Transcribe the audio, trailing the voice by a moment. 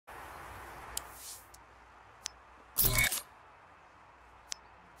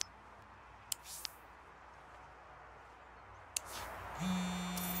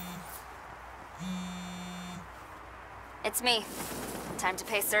It's me. Time to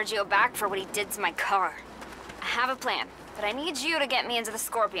pay Sergio back for what he did to my car. I have a plan, but I need you to get me into the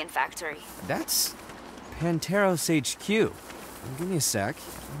Scorpion factory. That's Panteros HQ. Give me a sec.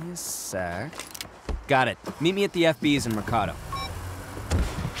 Got it. Meet me at the FB's in Mercado.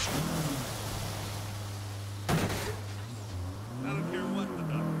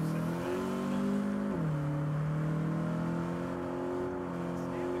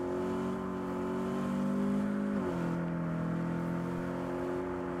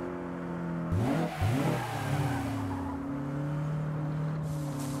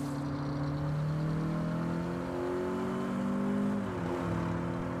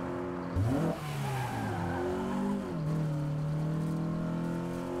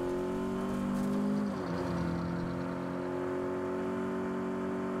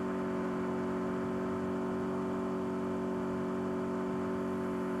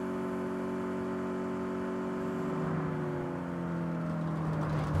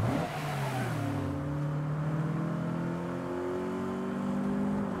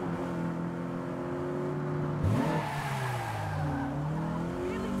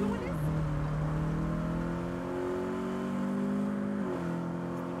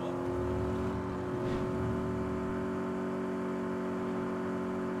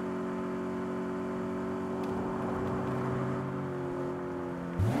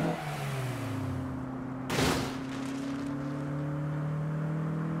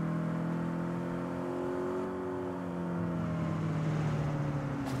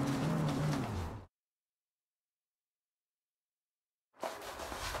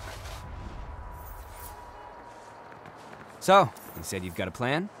 So, you said you've got a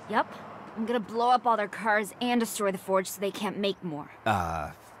plan? Yep. I'm gonna blow up all their cars and destroy the forge so they can't make more.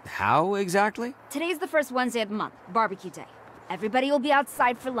 How exactly? Today's the first Wednesday of the month, barbecue day. Everybody will be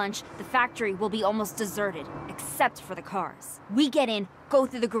outside for lunch. The factory will be almost deserted, except for the cars. We get in, go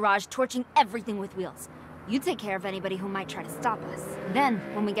through the garage, torching everything with wheels. You take care of anybody who might try to stop us. Then,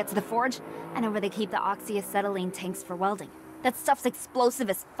 when we get to the forge, I know where they keep the oxyacetylene tanks for welding. That stuff's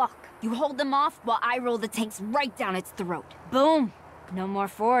explosive as fuck. You hold them off while I roll the tanks right down its throat. Boom! No more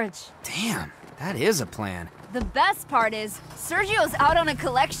forge. Damn, that is a plan. The best part is, Sergio's out on a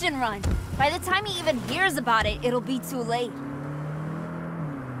collection run. By the time he even hears about it, it'll be too late.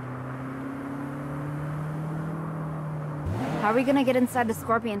 How are we gonna get inside the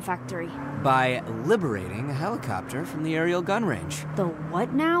Scorpion factory? By liberating a helicopter from the aerial gun range. The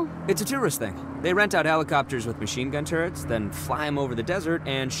what now? It's a tourist thing. They rent out helicopters with machine gun turrets, then fly them over the desert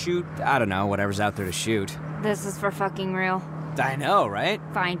and shoot, I don't know, whatever's out there to shoot. This is for fucking real. I know, right?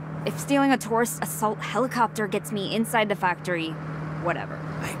 Fine. If stealing a tourist assault helicopter gets me inside the factory, whatever.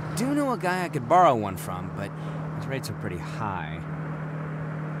 I do know a guy I could borrow one from, but his rates are pretty high.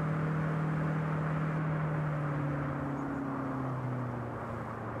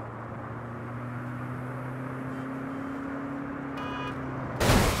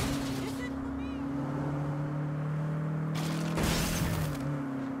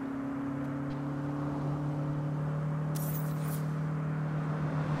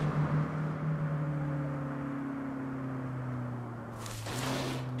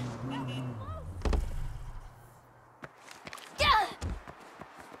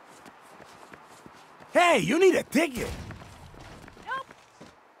 Hey, you need a ticket. Nope.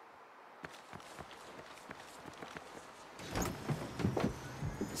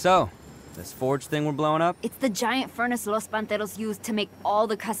 So, this forge thing we're blowing up? It's the giant furnace Los Panteros use to make all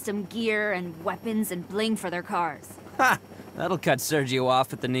the custom gear and weapons and bling for their cars. Ha! That'll cut Sergio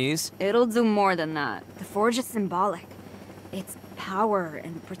off at the knees. It'll do more than that. The forge is symbolic. It's power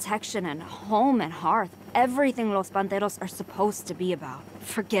and protection and home and hearth. Everything Los Panteros are supposed to be about.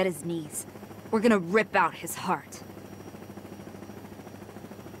 Forget his knees. We're gonna rip out his heart.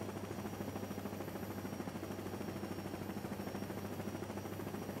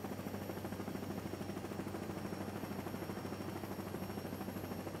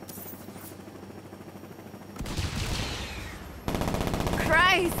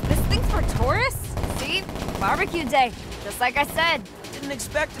 Christ, this thing's for tourists? See? Barbecue day, just like I said. Didn't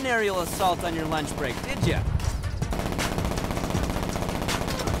expect an aerial assault on your lunch break, did ya?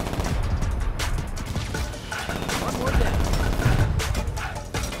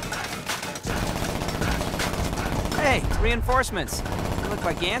 Hey, reinforcements. They look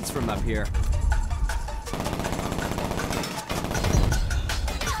like ants from up here.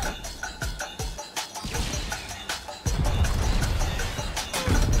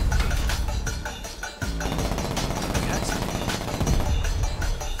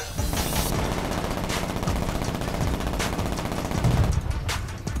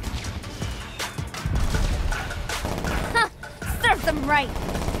 Huh, Turn right.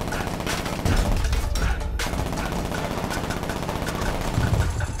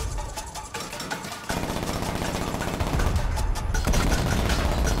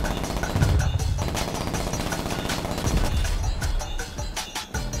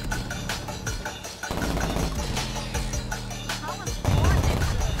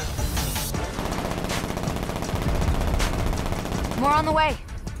 More on the way.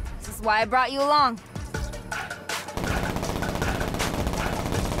 This is why I brought you along.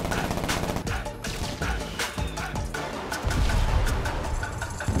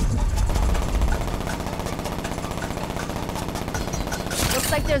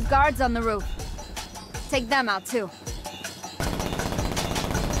 Looks like there's guards on the roof. Take them out too.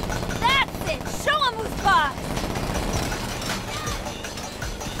 That's it! Show 'em who's boss!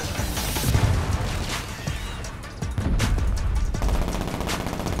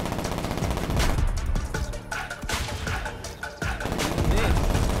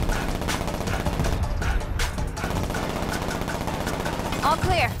 All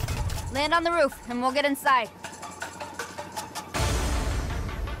clear. Land on the roof, and we'll get inside.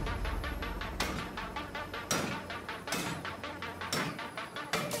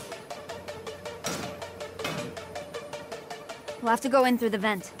 We'll have to go in through the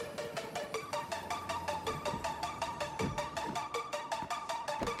vent.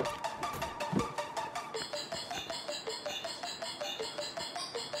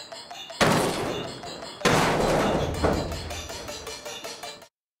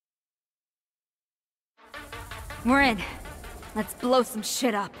 We're in. Let's blow some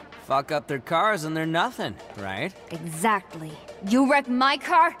shit up. Fuck up their cars and they're nothing, right? Exactly. You wreck my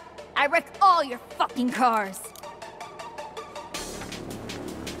car, I wreck all your fucking cars.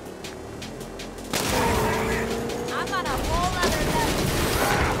 I'm on a whole other level.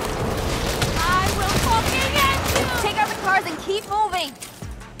 I will fucking end you! Take out the cars and keep moving!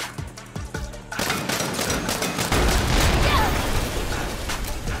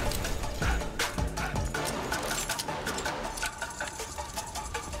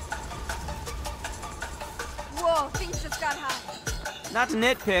 Whoa, things just got hot. Not to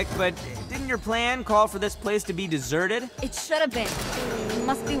nitpick, but didn't your plan call for this place to be deserted? It should have been. We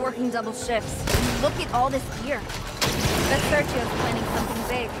must be working double shifts. Look at all this gear. Bet Sergio's planning something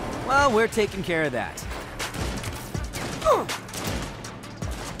big. Well, we're taking care of that.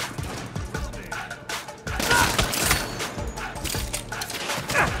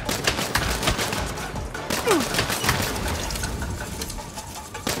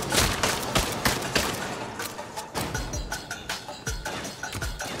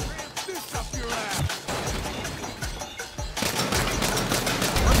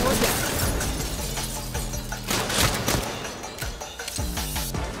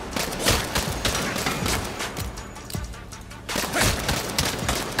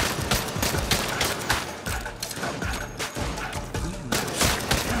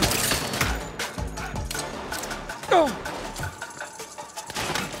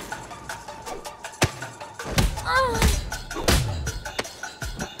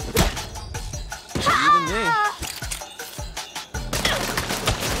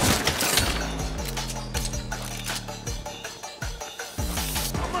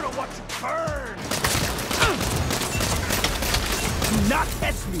 Not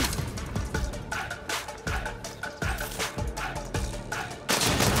catch me!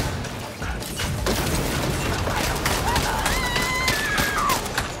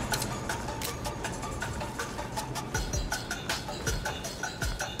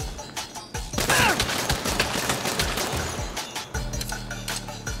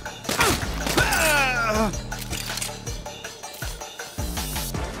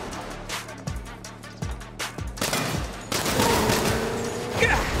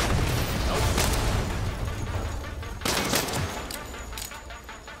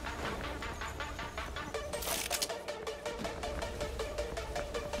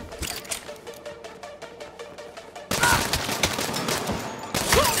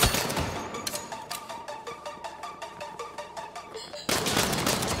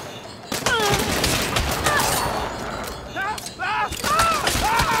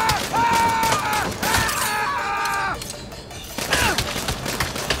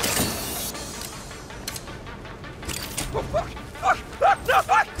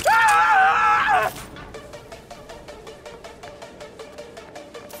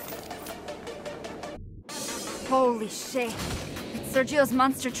 Holy shit. It's Sergio's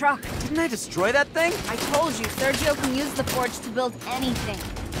monster truck. Didn't I destroy that thing? I told you, Sergio can use the forge to build anything.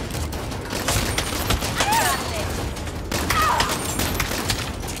 I got this.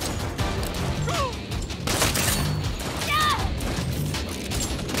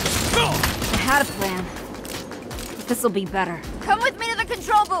 had a plan. But this'll be better. Come with me to the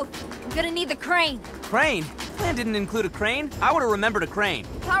control booth. I'm gonna need the crane. Crane? Plan didn't include a crane. I would have remembered a crane.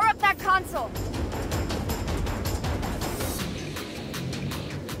 Power up that console.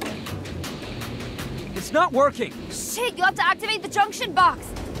 It's not working. Shit, you have to activate the junction box.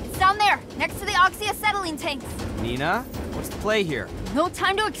 It's down there, next to the oxyacetylene tanks. Nina, what's the play here? No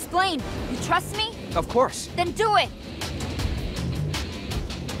time to explain. You trust me? Of course. Then do it.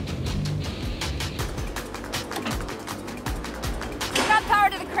 Got power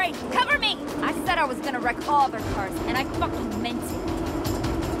to the crane. Cover me! I said I was gonna wreck all their cars, and I fucking meant it.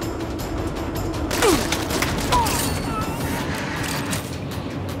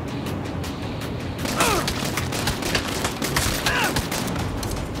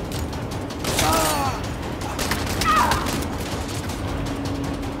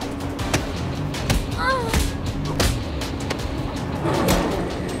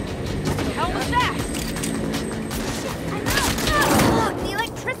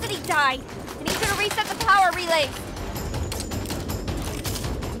 I need you to reset the power relay.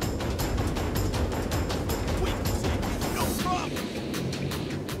 No problem.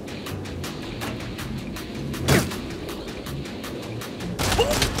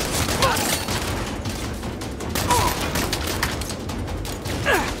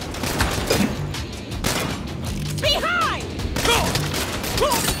 Behind! Go!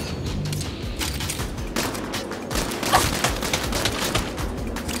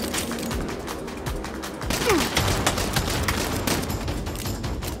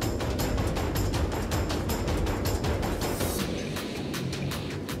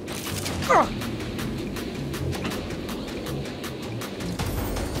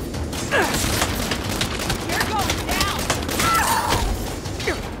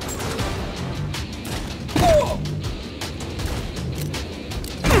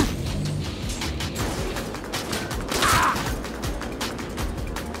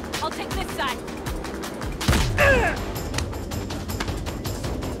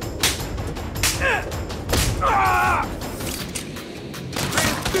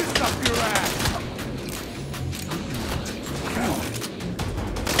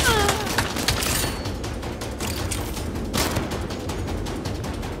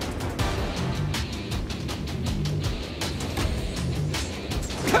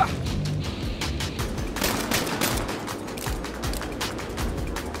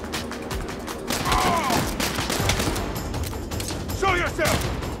 Show yourself!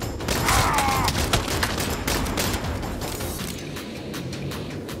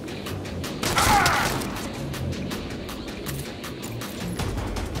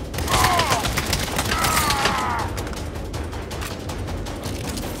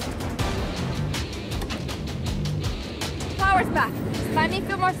 Power's back. Just buy me a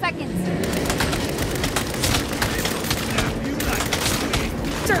few more seconds.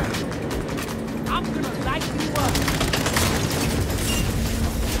 I'm gonna light you up.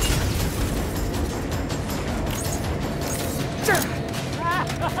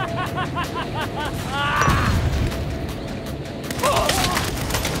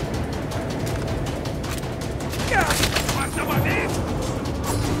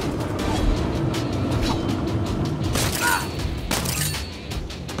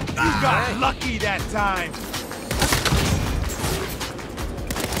 You got lucky that time.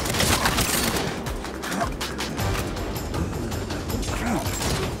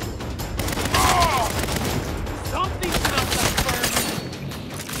 Something sounds like burning.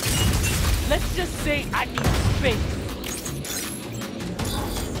 Let's just say I need space.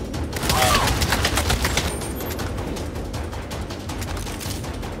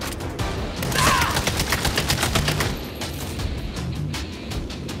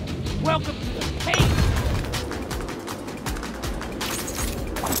 Welcome to the cave.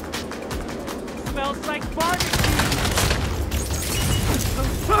 Smells like barbecue.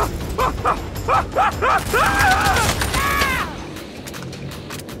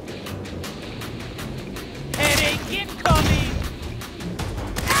 Headache incoming.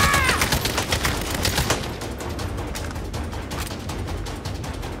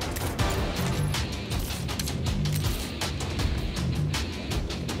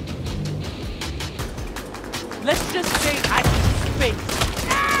 Let's just say I need space.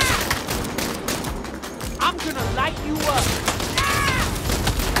 I'm gonna light you up.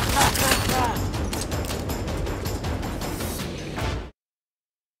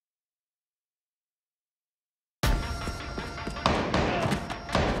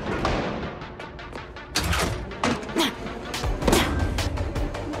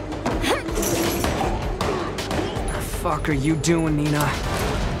 What the fuck are you doing, Nina?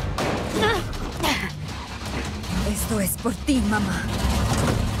 Esto es por ti, mamá.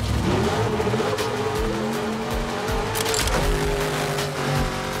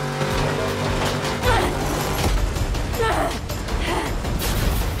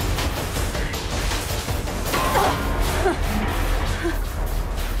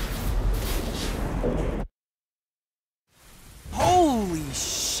 Holy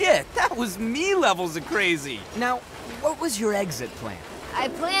shit, that was me levels of crazy. Now, what was your exit plan? I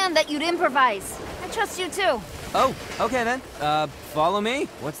planned that you'd improvise. I trust you too. Oh, okay then. Follow me.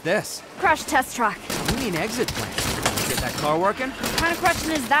 What's this? Crash test track. What do you mean exit plan? Get that car working? What kind of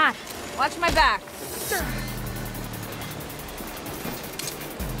question is that? Watch my back.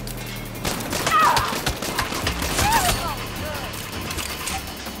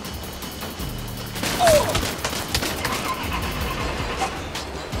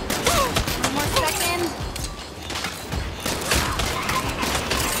 One more second.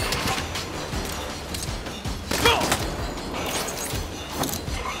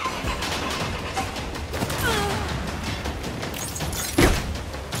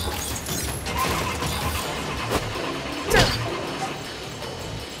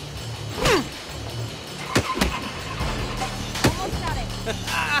 Almost got it.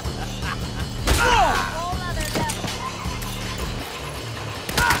 Whole other level.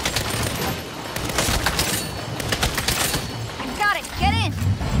 I got it. Get in.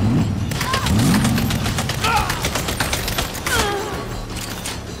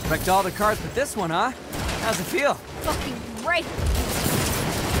 Wrecked all the cars but this one, huh? How's it feel? Fucking great.